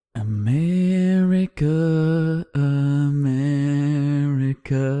America, America,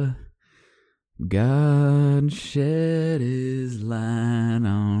 God shed his light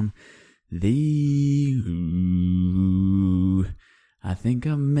on thee. Ooh, I think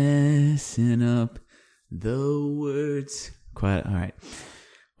I'm messing up the words. Quiet. All right.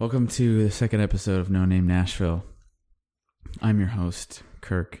 Welcome to the second episode of No Name Nashville. I'm your host,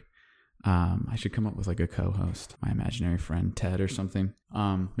 Kirk. I should come up with like a co-host, my imaginary friend Ted or something.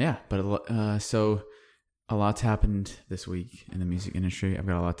 So a lot's happened this week in the music industry. I've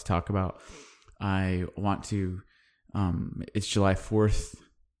got a lot to talk about. I want to. It's July 4th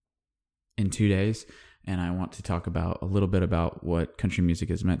in 2 days, and I want to talk about a little bit about what country music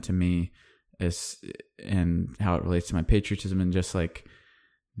has meant to me, and how it relates to my patriotism, and just like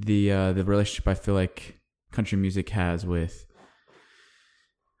the relationship I feel like country music has with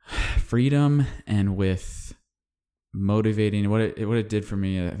freedom and with motivating what it did for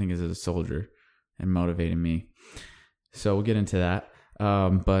me, I think, as a soldier and motivating me. So we'll get into that.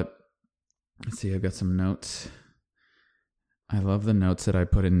 But let's see, I've got some notes. I love the notes that I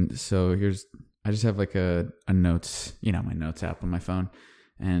put in. So I just have like a notes, my notes app on my phone.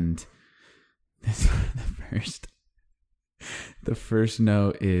 And the first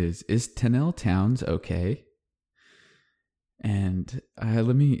note is Tenille Townes okay? And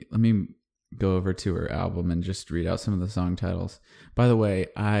let me go over to her album and just read out some of the song titles. By the way,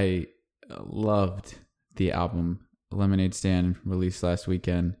 I loved the album Lemonade Stand, released last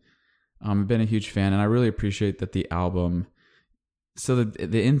weekend. I've been a huge fan, and I really appreciate that the album. So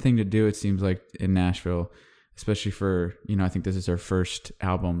the in thing to do, it seems like, in Nashville, especially for, I think this is her first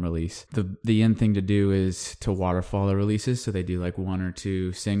album release. The in thing to do is to waterfall the releases. So they do like one or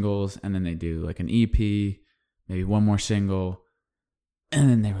two singles, and then they do like an EP, maybe one more single, and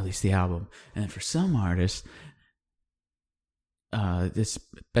then they release the album. And then for some artists,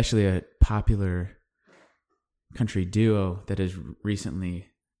 especially a popular country duo that has recently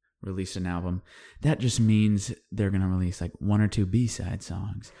released an album, that just means they're going to release like one or two B-side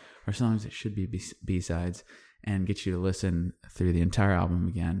songs, or songs that should be B-sides, and get you to listen through the entire album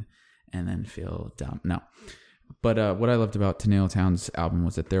again and then feel dumb. No. But what I loved about Tenille Townes' album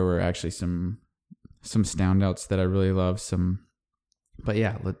was that there were actually some standouts that I really loved. But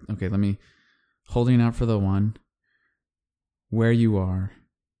yeah, let me, Holding Out for the One, Where You Are,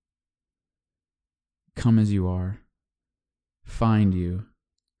 Come As You Are, Find You.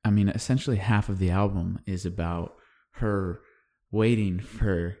 I mean, essentially half of the album is about her waiting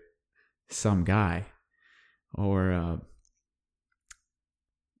for some guy, or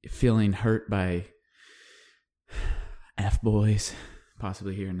feeling hurt by F-boys,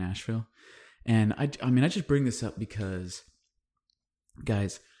 possibly here in Nashville. And I just bring this up because,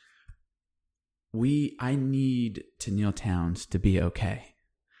 guys, I need Tenille Townes to be okay.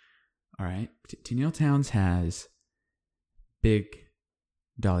 All right? Tenille Townes has big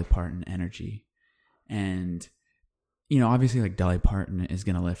Dolly Parton energy. And, obviously, like, Dolly Parton is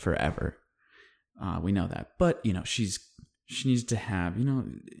going to live forever. We know that. But, she needs to have,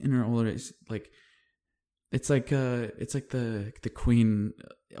 in her older days, like, it's like the Queen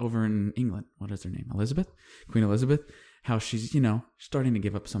over in England. What is her name? Elizabeth? Queen Elizabeth. How she's, starting to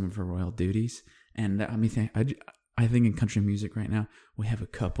give up some of her royal duties. And I think in country music right now, we have a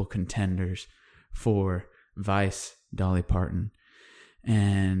couple contenders for Vice Dolly Parton.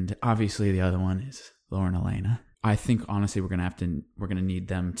 And obviously the other one is Lauren Elena. I think, honestly, we're going to need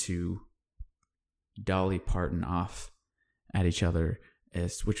them to Dolly Parton off at each other,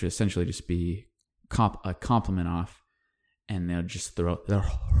 which would essentially just be a compliment off, and they'll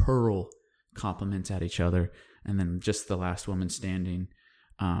hurl compliments at each other, and then just the last woman standing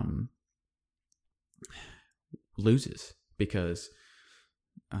loses because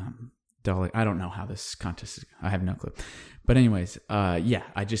Dolly. I don't know how this contest is. I have no clue. But anyways,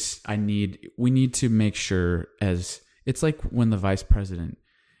 we need to make sure, as it's like when the vice president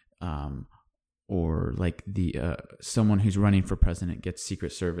or like the someone who's running for president gets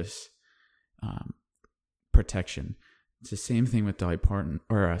Secret Service protection. It's the same thing with Dolly Parton,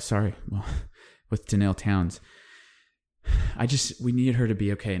 with Tenille Townes. We need her to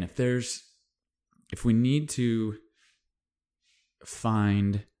be okay. And if we need to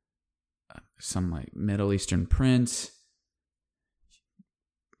find some like Middle Eastern prince,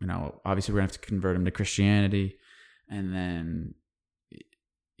 obviously we're gonna have to convert him to Christianity, and then,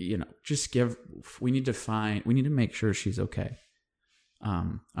 we need to make sure she's okay.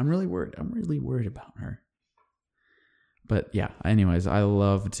 I'm really worried about her. But yeah, anyways, I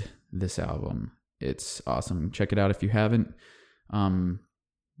loved this album. It's awesome. Check it out if you haven't. I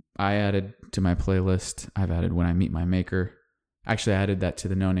added to my playlist, I've added When I Meet My Maker. Actually, I added that to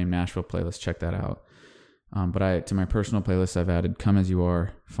the No Name Nashville playlist. Check that out. But to my personal playlist, I've added Come As You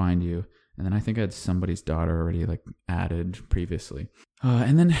Are, Find You. And then I think I had Somebody's Daughter already like added previously.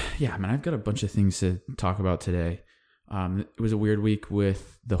 And then, yeah, man, I've got a bunch of things to talk about today. It was a weird week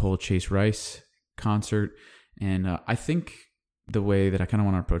with the whole Chase Rice concert. And I think the way that I kind of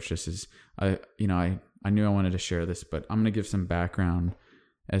want to approach this is, I knew I wanted to share this, but I'm going to give some background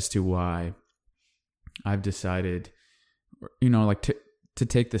as to why I've decided, like to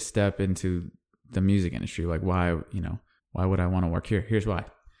take the step into the music industry. Like why would I want to work here? Here's why.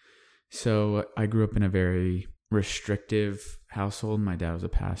 So I grew up in a very restrictive household. My dad was a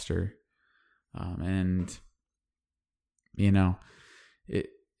pastor. And a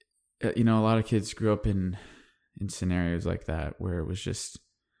lot of kids grew up in scenarios like that where it was just,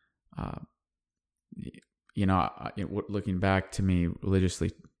 looking back to me,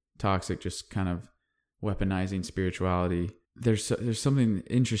 religiously toxic, just kind of weaponizing spirituality. There's something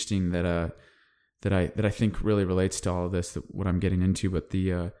interesting that I think really relates to all of this, what I'm getting into. But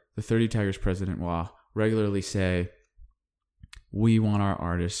the 30 Tigers president will regularly say, we want our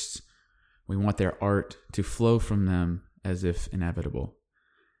artists, we want their art to flow from them as if inevitable.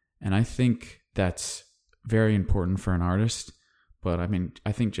 And I think that's very important for an artist. But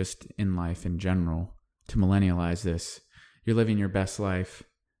I think just in life in general, to millennialize this, you're living your best life,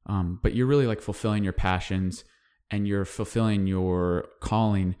 but you're really like fulfilling your passions and you're fulfilling your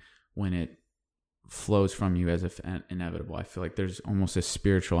calling when it flows from you as if inevitable. I feel like there's almost a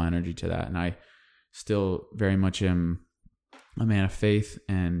spiritual energy to that. And I still very much am a man of faith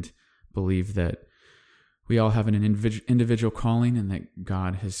and believe that we all have an individual calling and that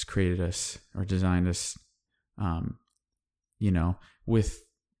God has created us or designed us,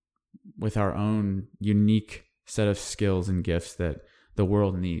 with our own unique set of skills and gifts that the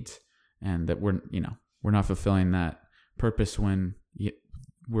world needs, and that we're not fulfilling that purpose when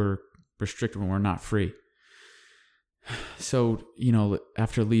we're restricted, when we're not free. So,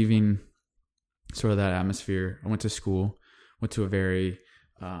 after leaving sort of that atmosphere, I went to school, went to a very,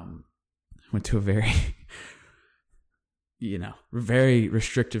 very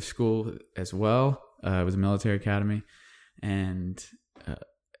restrictive school as well. It was a military academy, and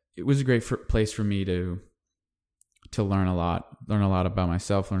it was a great place for me to learn a lot about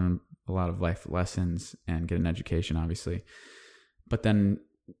myself, learn a lot of life lessons, and get an education, obviously. But then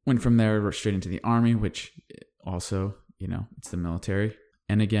went from there straight into the Army, which also, it's the military.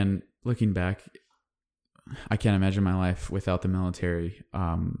 And again, looking back, I can't imagine my life without the military.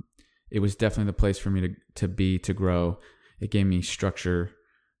 It was definitely the place for me to grow. It gave me structure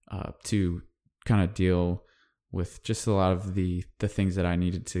to kind of deal with just a lot of the things that I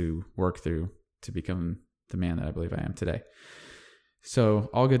needed to work through to become the man that I believe I am today. So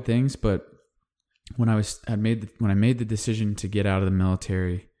all good things, but when I made the decision to get out of the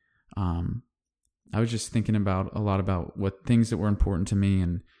military, I was just thinking a lot about what things that were important to me.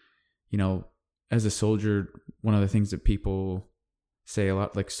 And, as a soldier, one of the things that people say a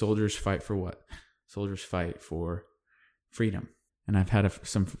lot, like, soldiers fight for what? Soldiers fight for freedom. And I've had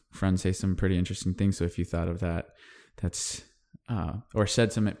some friends say some pretty interesting things. So if you thought of that, or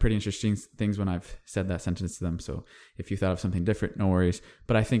said some pretty interesting things when I've said that sentence to them. So if you thought of something different, no worries.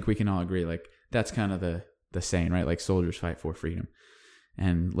 But I think we can all agree, like, that's kind of the saying, right? Like, soldiers fight for freedom.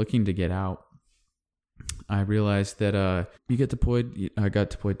 And looking to get out, I realized that you get deployed. I got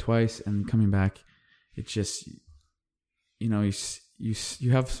deployed twice, and coming back, it just, you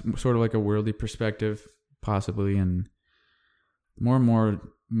have sort of like a worldly perspective, possibly, and more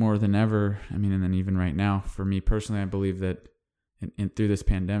than ever. And then even right now, for me personally, I believe that through this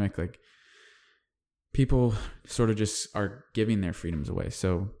pandemic, like, people sort of just are giving their freedoms away.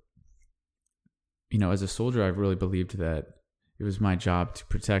 So, as a soldier, I've really believed that it was my job to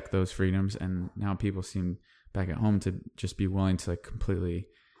protect those freedoms. And now people seem back at home to just be willing to, like, completely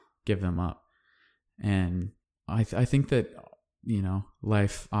give them up. And I think that,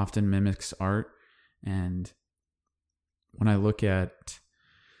 life often mimics art. And when I look at,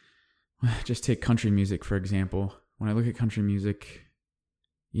 just take country music, for example. When I look at country music,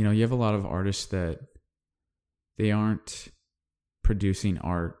 you have a lot of artists that they aren't producing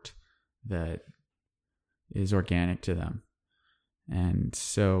art that is organic to them. And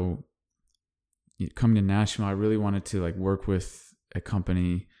so coming to Nashville, I really wanted to, like, work with a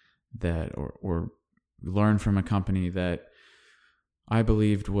company that, or learn from a company that I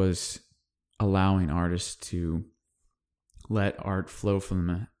believed was allowing artists to let art flow from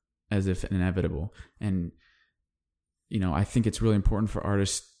them as if inevitable. And, I think it's really important for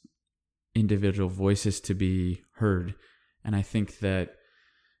artists' individual voices to be heard. And I think that,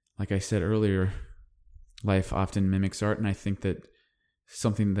 like I said earlier, life often mimics art. And I think that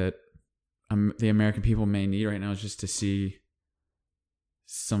something that the American people may need right now is just to see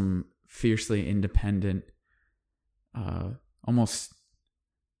some fiercely independent, almost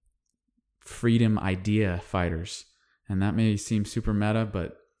freedom idea fighters. And that may seem super meta,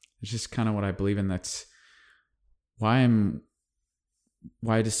 but it's just kind of what I believe in. That's why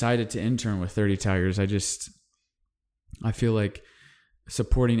I decided to intern with 30 Tigers. I feel like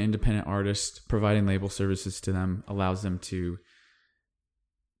supporting independent artists, providing label services to them, allows them to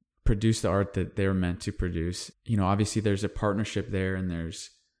produce the art that they're meant to produce. You know, obviously there's a partnership there and there's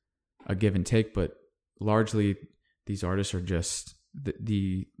a give and take, but largely these artists are just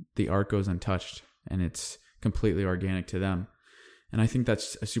the art goes untouched and it's completely organic to them. And I think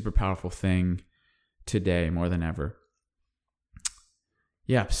that's a super powerful thing today more than ever.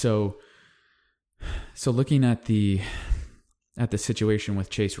 Yeah. So looking at the situation with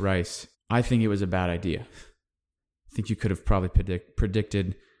Chase Rice, I think it was a bad idea. I think you could have probably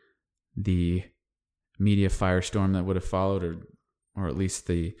predicted the media firestorm that would have followed, or at least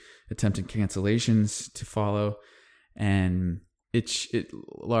the attempted cancellations to follow. And it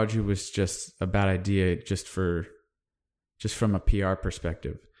largely was just a bad idea just from a PR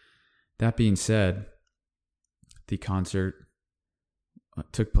perspective. That being said, the concert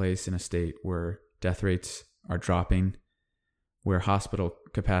took place in a state where death rates are dropping, where hospital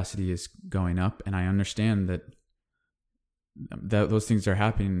capacity is going up. And I understand that those things are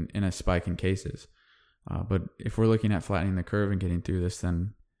happening in a spike in cases. But if we're looking at flattening the curve and getting through this,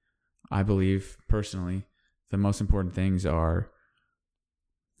 then I believe personally the most important things are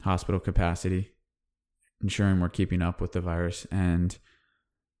hospital capacity, ensuring we're keeping up with the virus, and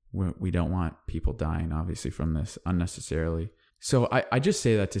we don't want people dying, obviously, from this unnecessarily. So I just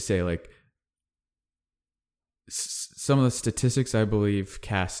say that to say, like, some of the statistics, I believe,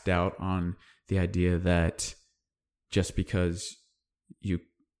 cast doubt on the idea that just because you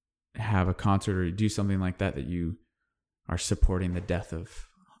have a concert or you do something like that you are supporting the death of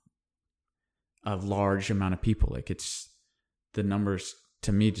a large amount of people. Like, it's the numbers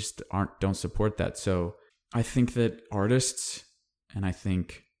to me just don't support that. So I think that artists, and I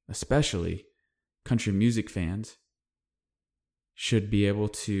think especially country music fans, should be able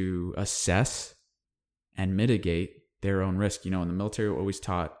to assess and mitigate their own risk. You know, in the military, we're always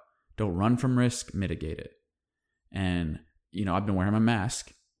taught, don't run from risk, mitigate it. And, you know, I've been wearing my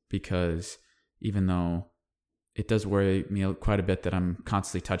mask because even though it does worry me quite a bit that I'm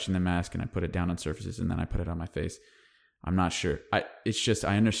constantly touching the mask and I put it down on surfaces and then I put it on my face, I'm not sure. I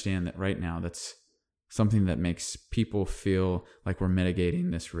understand that right now that's something that makes people feel like we're mitigating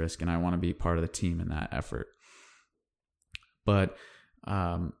this risk, and I want to be part of the team in that effort. But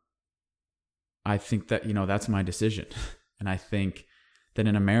I think that, you know, that's my decision. And I think that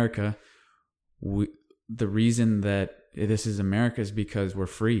in America, the reason that this is America is because we're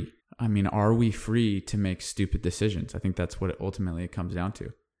free. I mean, are we free to make stupid decisions? I think that's what it ultimately comes down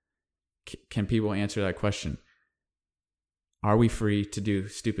to. Can people answer that question? Are we free to do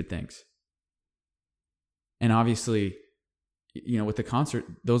stupid things? And obviously, you know, with the concert,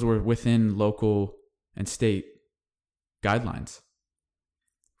 those were within local and state guidelines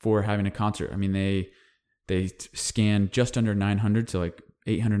for having a concert. I mean, they scanned just under 900, so like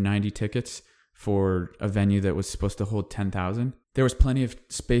 890 tickets for a venue that was supposed to hold 10,000. There was plenty of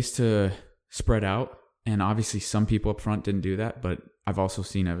space to spread out, and obviously some people up front didn't do that, but I've also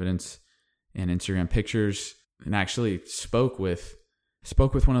seen evidence in Instagram pictures, and actually spoke with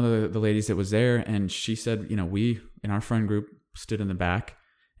one of the ladies that was there, and she said, you know, we in our friend group stood in the back,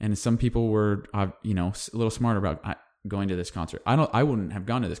 and some people were, you know, a little smarter about going to this concert. I wouldn't have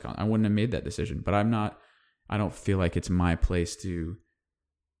gone to this concert. I wouldn't have made that decision, but I don't feel like it's my place to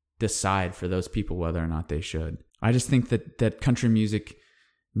decide for those people whether or not they should. I just think that country music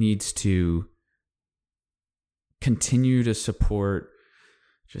needs to continue to support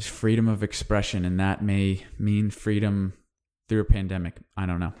just freedom of expression, and that may mean freedom through a pandemic. I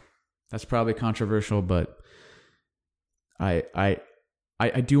don't know. That's probably controversial, but I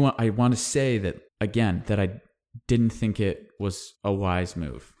want to say that again, that I didn't think it was a wise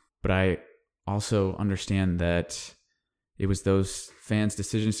move, but I also understand that it was those fans'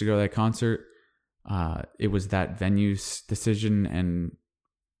 decisions to go to that concert. It was that venue's decision, and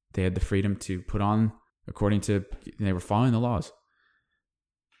they had the freedom to put on according to, they were following the laws.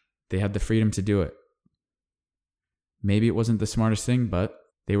 They had the freedom to do it. Maybe it wasn't the smartest thing, but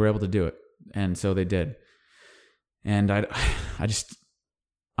they were able to do it. And so they did. And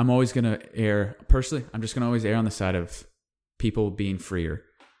I'm always going to err, personally, I'm just going to always err on the side of people being freer.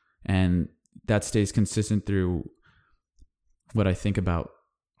 And that stays consistent through what I think about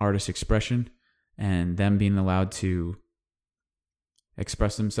artist expression and them being allowed to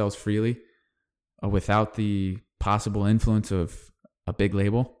express themselves freely without the possible influence of a big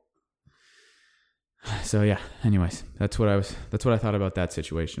label. So yeah, anyways, that's what I thought about that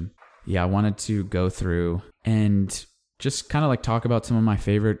situation. Yeah, I wanted to go through and just kind of like talk about some of my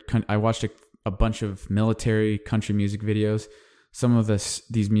favorite. I watched a bunch of military country music videos. Some of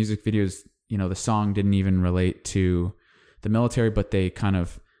these music videos, the song didn't even relate to the military, but they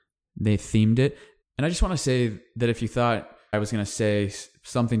themed it. And I just want to say that if you thought I was going to say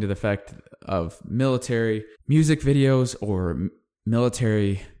something to the effect of military music videos or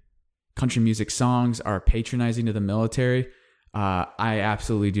military country music songs are patronizing to the military, I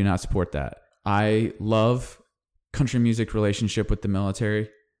absolutely do not support that. I love country music relationship with the military.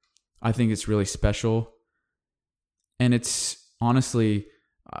 I think it's really special. And it's honestly,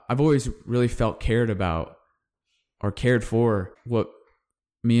 I've always really felt cared about or cared for what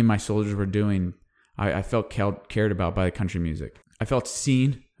me and my soldiers were doing. I felt cared about by the country music. I felt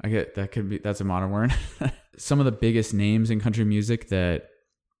seen. I get that's a modern word. Some of the biggest names in country music that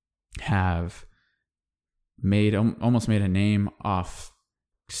have almost made a name off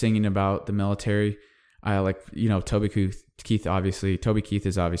singing about the military. I like, Toby Keith, obviously. Toby Keith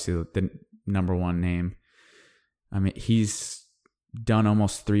is obviously the number one name. I mean, he's done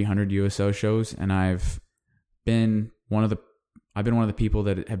almost 300 USO shows, and I've been one of the people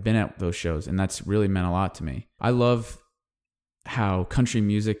that have been at those shows, and that's really meant a lot to me. I love how country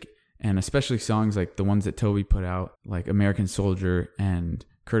music, and especially songs like the ones that Toby put out, like American Soldier and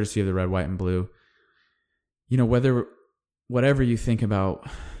Courtesy of the Red, White, and Blue, whatever you think about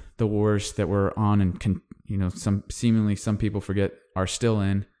the wars that we're on and some people forget are still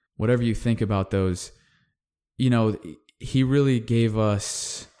in, whatever you think about those, he really gave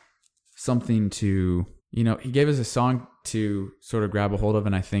us something to, he gave us a song to sort of grab a hold of.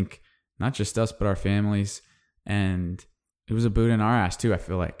 And I think not just us, but our families. And it was a boot in our ass too, I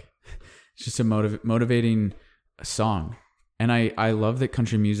feel like. It's just a motivating song. And I love that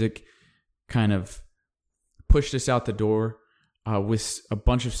country music kind of pushed us out the door with a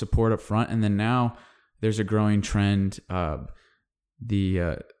bunch of support up front. And then now there's a growing trend.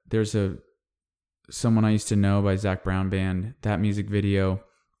 There's Someone I Used to Know by Zac Brown Band, that music video.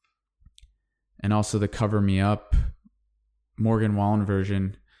 And also the Cover Me Up, Morgan Wallen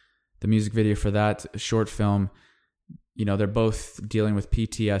version, the music video for that short film. They're both dealing with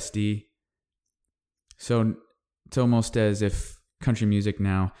PTSD. So it's almost as if country music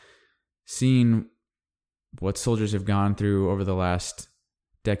now, seeing what soldiers have gone through over the last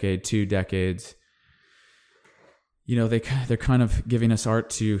decade, 2 decades, they're kind of giving us art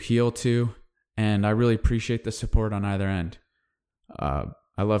to heal to. And I really appreciate the support on either end. I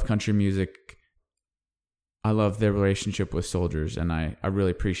love country music. I love their relationship with soldiers, and I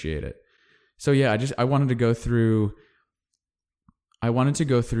really appreciate it. So yeah, I wanted to go through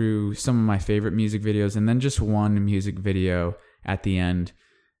some of my favorite music videos, and then just one music video at the end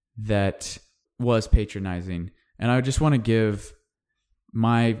that was patronizing. And I just want to give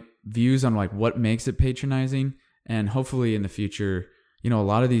my views on like what makes it patronizing, and hopefully in the future, a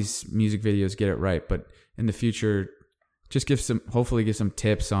lot of these music videos get it right, but in the future, just give some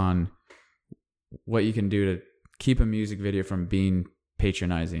tips on what you can do to keep a music video from being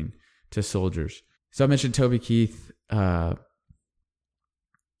patronizing to soldiers. So I mentioned Toby Keith. In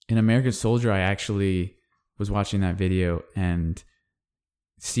American Soldier, I actually was watching that video and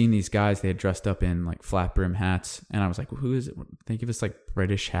seeing these guys, they had dressed up in like flat brim hats. And I was like, who is it? They give us like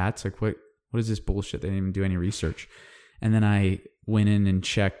British hats. Like what is this bullshit? They didn't even do any research. And then I went in and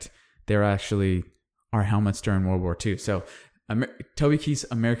checked. They're actually our helmets during World War II. So Toby Keith's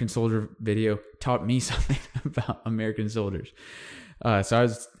American Soldier video taught me something about American soldiers. So I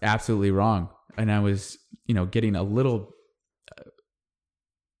was absolutely wrong. And I was, getting a little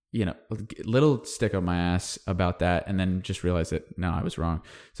stick up my ass about that. And then just realized that, no, I was wrong.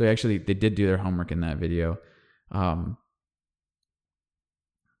 So they did do their homework in that video. I'm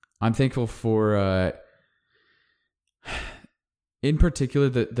thankful for, in particular,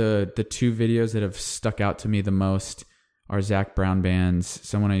 the 2 videos that have stuck out to me the most are Zac Brown Band's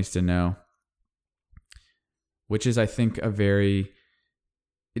Someone I Used to Know, which is, I think, it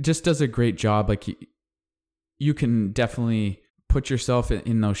just does a great job. Like you can definitely put yourself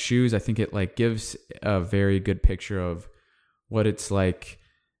in those shoes. I think it like gives a very good picture of what it's like,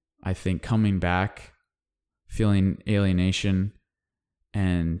 I think, coming back, feeling alienation,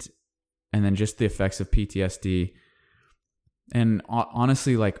 and then just the effects of PTSD. And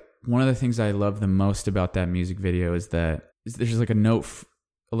honestly, like one of the things I love the most about that music video is that there's like a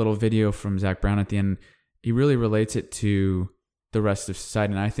little video from Zac Brown at the end. He really relates it to the rest of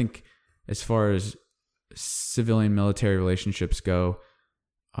society. And I think as far as civilian military relationships go,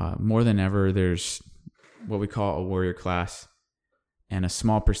 more than ever, there's what we call a warrior class, and a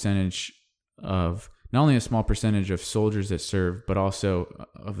small percentage of, not only a small percentage of soldiers that serve, but also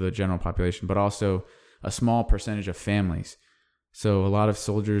of the general population, but also a small percentage of families. So a lot of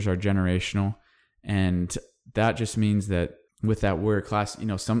soldiers are generational, and that just means that with that warrior class,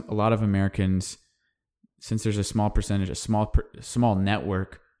 a lot of Americans, since there's a small percentage, a small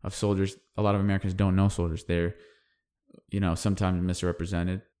network of soldiers, a lot of Americans don't know soldiers. They're, sometimes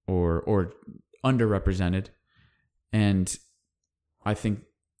misrepresented or underrepresented. And I think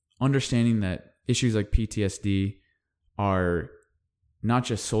understanding that issues like PTSD are not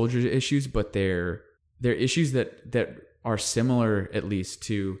just soldier issues, but they're issues that are similar, at least,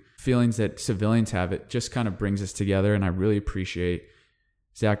 to feelings that civilians have, it just kind of brings us together. And I really appreciate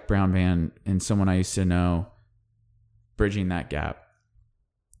Zach Brown Band and someone I used to know bridging that gap.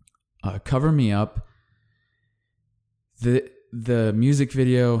 Cover Me Up. The music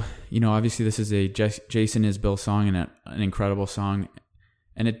video, obviously this is a Jason Isbell song and an incredible song.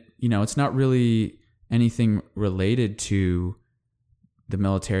 And it's not really anything related to the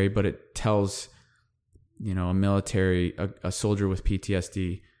military, but it tells, a soldier with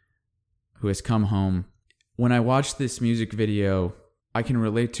PTSD who has come home. When I watch this music video, I can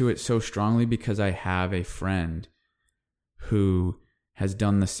relate to it so strongly because I have a friend who has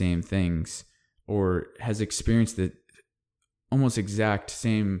done the same things or has experienced the almost exact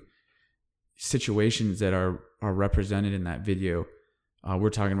same situations that are represented in that video. We're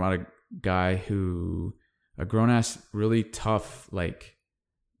talking about a guy a grown-ass, really tough,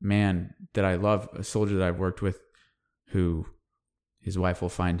 man that I love, a soldier that I've worked with, who his wife will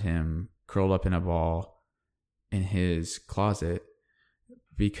find him curled up in a ball in his closet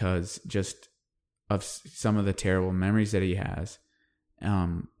because just of some of the terrible memories that he has,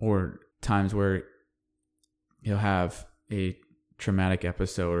 or times where he'll have a traumatic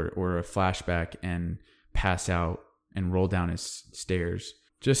episode or a flashback and pass out and roll down his stairs.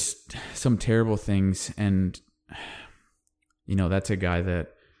 Just some terrible things. And, that's a guy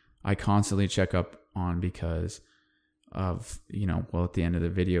that I constantly check up on because of, at the end of the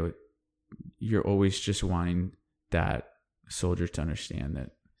video, you're always just wanting that soldier to understand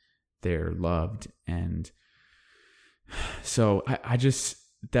that they're loved. And so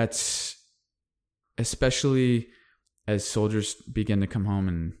that's especially as soldiers begin to come home,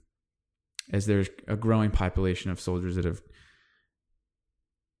 and as there's a growing population of soldiers that have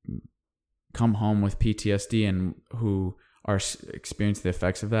come home with PTSD and who are experiencing the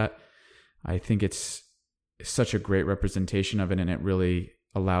effects of that, I think it's such a great representation of it, and it really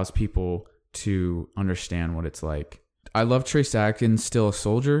allows people to understand what it's like. I love Trace Atkins, Still a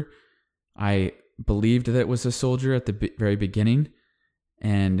Soldier. I believed that it was a soldier at the very beginning,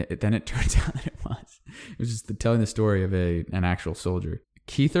 and then it turns out that it was. It was just telling the story of an actual soldier.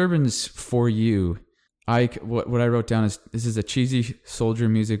 Keith Urban's For You, what I wrote down is, this is a cheesy soldier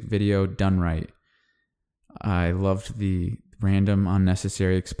music video done right. I loved the random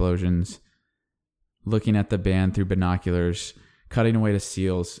unnecessary explosions, looking at the band through binoculars, cutting away to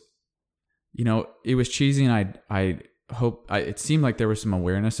seals. It was cheesy, and it seemed like there was some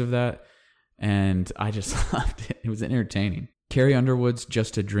awareness of that, and I just loved it. It was entertaining. Carrie Underwood's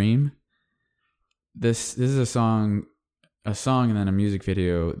Just a Dream. This is a song and then a music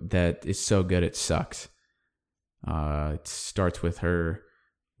video that is so good it sucks. It starts with her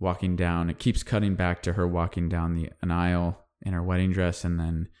walking down. It keeps cutting back to her walking down an aisle in her wedding dress, and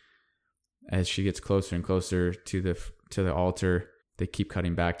then as she gets closer and closer to the altar, they keep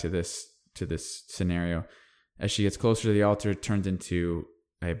cutting back to this scenario. As she gets closer to the altar, it turns into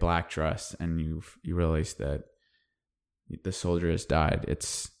a black dress, and you realize that the soldier has died.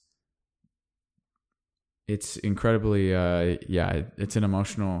 It's incredibly, it's an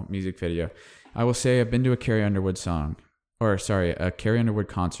emotional music video. I will say I've been to a Carrie Underwood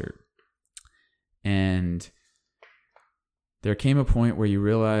concert. And there came a point where you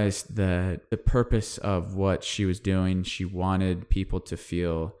realize that the purpose of what she was doing, she wanted people to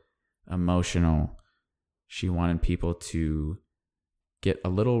feel emotional. She wanted people to get a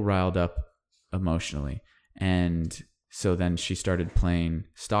little riled up emotionally. And so then she started playing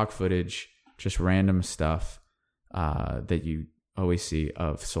stock footage, just random stuff that you always see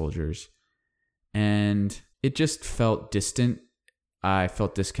of soldiers. And it just felt distant. I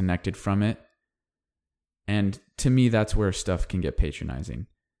felt disconnected from it. And to me, that's where stuff can get patronizing.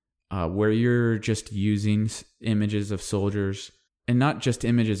 Where you're just using images of soldiers, and not just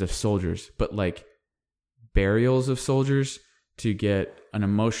images of soldiers, but like burials of soldiers to get an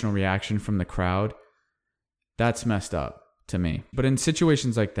emotional reaction from the crowd. That's messed up. to me. But in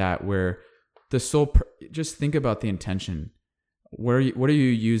situations like that where just think about the intention. What are you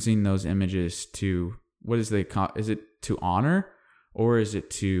using those images to? Is it to honor, or is it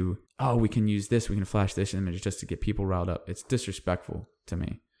to, oh, we can use this, we can flash this image just to get people riled up? It's disrespectful to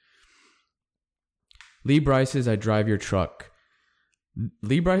me. Lee Bryce's I Drive Your Truck.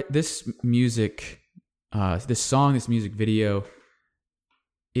 Lee Bryce, this music video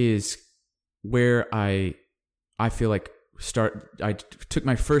is where I feel like I took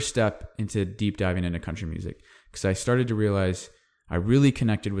my first step into deep diving into country music, because I started to realize I really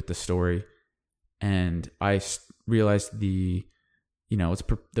connected with the story, and I realized it's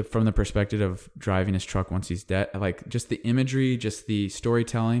from the perspective of driving his truck once he's dead. Like, just the imagery, just the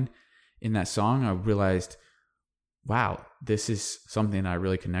storytelling in that song, I realized, wow, this is something I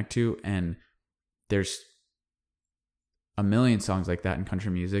really connect to. And there's a million songs like that in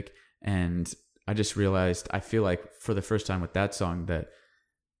country music. And I just realized, I feel like for the first time with that song that,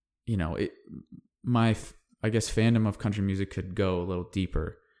 my fandom of country music could go a little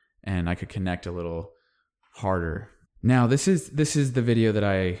deeper, and I could connect a little harder. Now, this is the video that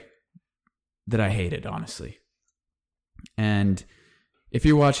I hated, honestly. And if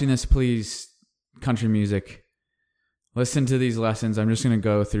you're watching this, please, country music, listen to these lessons. I'm just going to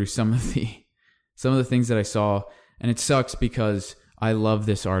go through some of the things that I saw, and it sucks because I love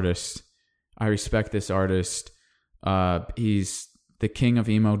this artist. I respect this artist. He's the king of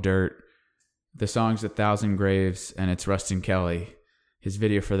emo dirt. The song's 1,000 Graves, and it's Rustin Kelly. His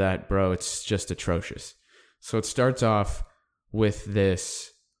video for that, bro, it's just atrocious. So it starts off with this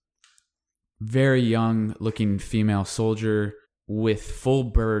very young looking female soldier with full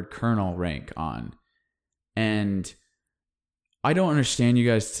bird colonel rank on. And I don't understand you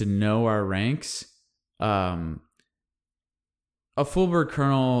guys to know our ranks. A full bird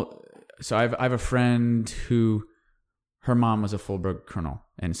colonel. So I have a friend who, her mom was a full bird colonel.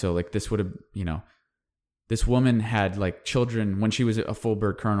 And so like this would have, this woman had like children when she was a full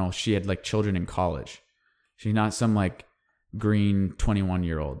bird colonel. She had like children in college. She's not some like green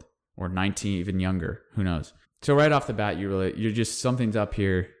 21-year-old or 19, even younger. Who knows? So right off the bat, you're just, something's up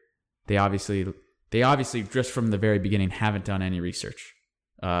here. They obviously just from the very beginning haven't done any research.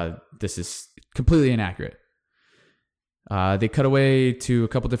 This is completely inaccurate. They cut away to a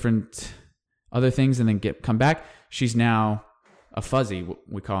couple different other things and then come back. She's now a fuzzy,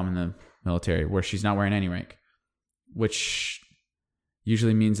 we call them in the military, where she's not wearing any rank, which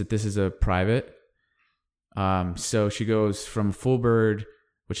usually means that this is a private. So she goes from full bird,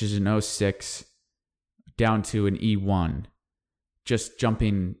 which is an 06, down to an E1, just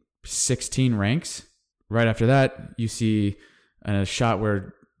jumping 16 ranks. Right after that, you see a shot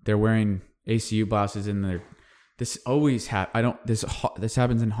where they're wearing ACU blouses in their. This always This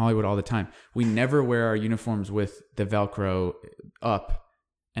happens in Hollywood all the time. We never wear our uniforms with the Velcro up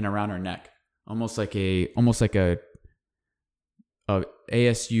and around our neck, almost like a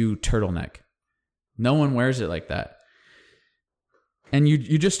ASU turtleneck. No one wears it like that. And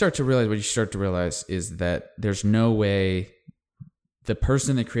you just start to realize, what you start to realize is that there's no way the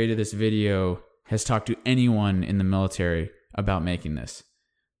person that created this video has talked to anyone in the military about making this.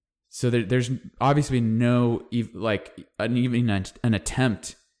 So there's obviously no even an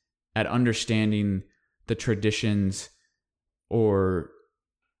attempt at understanding the traditions, and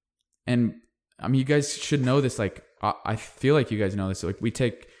I mean, you guys should know this. Like, I feel like you guys know this. Like, we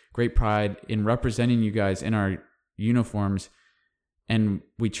take great pride in representing you guys in our uniforms, and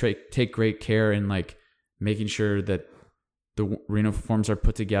we take great care in like making sure that the uniforms are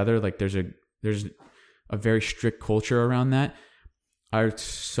put together. Like, there's a very strict culture around that. I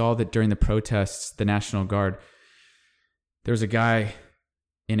saw that during the protests, the National Guard, there was a guy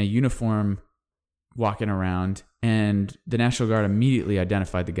in a uniform walking around, and the National Guard immediately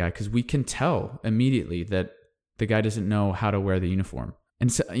identified the guy, because we can tell immediately that the guy doesn't know how to wear the uniform. And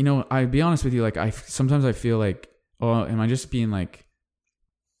so, I'll be honest with you, like, sometimes I feel like, oh, am I just being like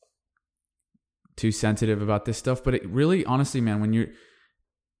too sensitive about this stuff? But it really, honestly, man,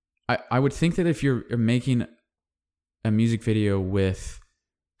 I would think that if you're making a music video with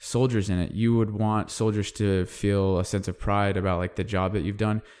soldiers in it, you would want soldiers to feel a sense of pride about like the job that you've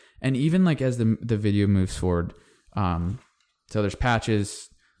done. And even like as the video moves forward, so there's patches,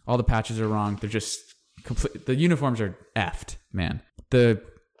 all the patches are wrong. They're just complete. The uniforms are effed, man. The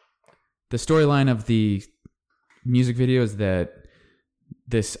storyline of the music video is that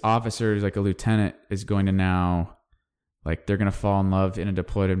this officer is like a lieutenant is going to now, like, they're going to fall in love in a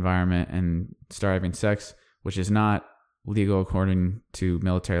deployed environment and start having sex, which is not legal according to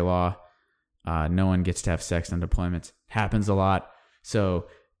military law. No one gets to have sex on deployments. Happens a lot. So,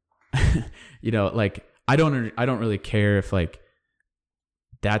 like, I don't really care if like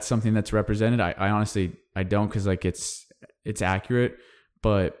that's something that's represented. I honestly, I don't, because like it's accurate,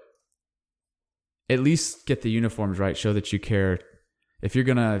 but at least get the uniforms right. Show that you care. If you're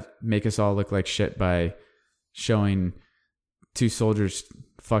going to make us all look like shit by showing two soldiers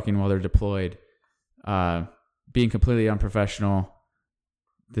fucking while they're deployed, being completely unprofessional,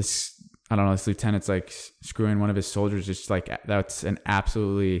 this lieutenant's like screwing one of his soldiers, just like, that's an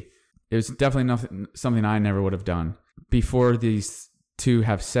absolutely, it was definitely something I never would have done. Before these two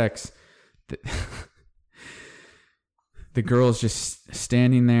have sex, the girl's just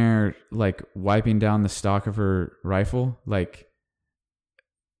standing there, like wiping down the stock of her rifle, like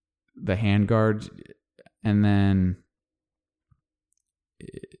the handguard. And then,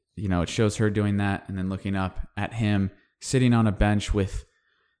 you know, it shows her doing that and then looking up at him sitting on a bench with,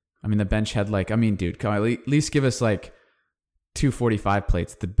 I mean, the bench had like, I mean, dude, come on, at least give us like 245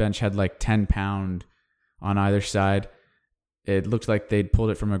 plates. The bench had like 10 pound on either side. It looked like they'd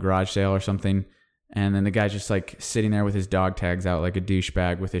pulled it from a garage sale or something. And then the guy's just like sitting there with his dog tags out like a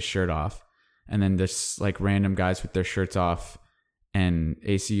douchebag with his shirt off. And then there's like random guys with their shirts off and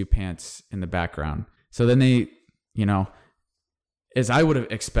ACU pants in the background. So then they, you know, as I would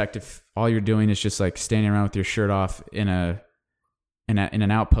have expected, if all you're doing is just like standing around with your shirt off in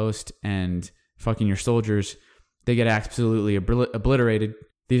an outpost and fucking your soldiers, they get absolutely obliterated.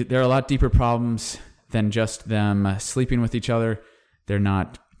 There are a lot deeper problems than just them sleeping with each other. They're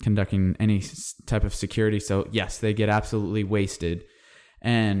not conducting any type of security. So yes, they get absolutely wasted.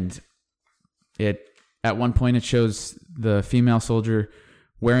 And at one point it shows the female soldier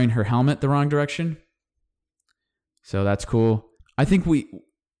wearing her helmet the wrong direction. So that's cool. I think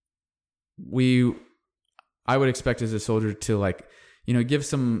I would expect as a soldier to like, you know, give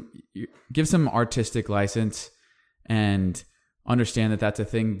some artistic license and understand that that's a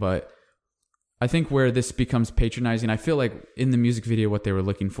thing. But I think where this becomes patronizing, I feel like in the music video, what they were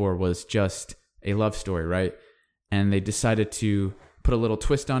looking for was just a love story, right? And they decided to put a little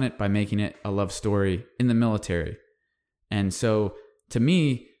twist on it by making it a love story in the military. And so to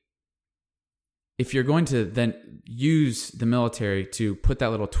me, if you're going to then use the military to put that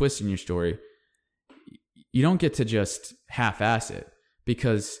little twist in your story, you don't get to just half-ass it.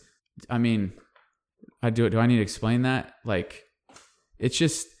 Because, I mean, do I need to explain that? Like, it's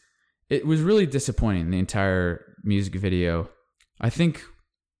just, it was really disappointing, the entire music video. I think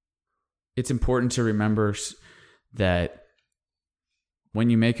it's important to remember that when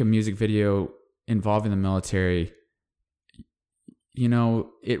you make a music video involving the military, you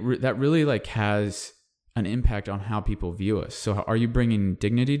know, that really like has an impact on how people view us. So are you bringing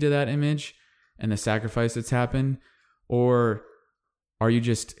dignity to that image and the sacrifice that's happened? Or are you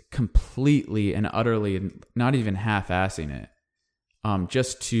just completely and utterly not even half-assing it,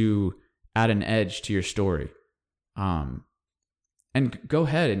 just to add an edge to your story? And go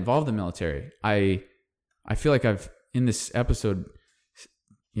ahead, involve the military. I feel like in this episode,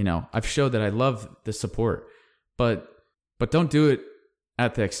 you know, I've showed that I love the support, but don't do it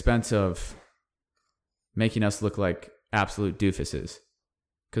at the expense of making us look like absolute doofuses,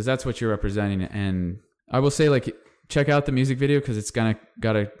 because that's what you're representing. And I will say, like, check out the music video because it's got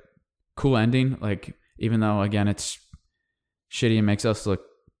a cool ending. Like, even though again it's shitty and makes us look,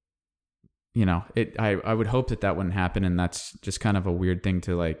 you know, I would hope that wouldn't happen, and that's just kind of a weird thing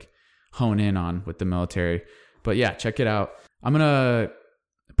to like hone in on with the military. But yeah, check it out. I'm gonna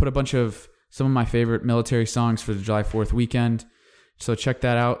put a bunch of some of my favorite military songs for the July 4th weekend. So check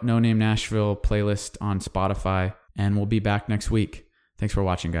that out. No Name Nashville playlist on Spotify. And we'll be back next week. Thanks for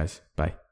watching, guys. Bye.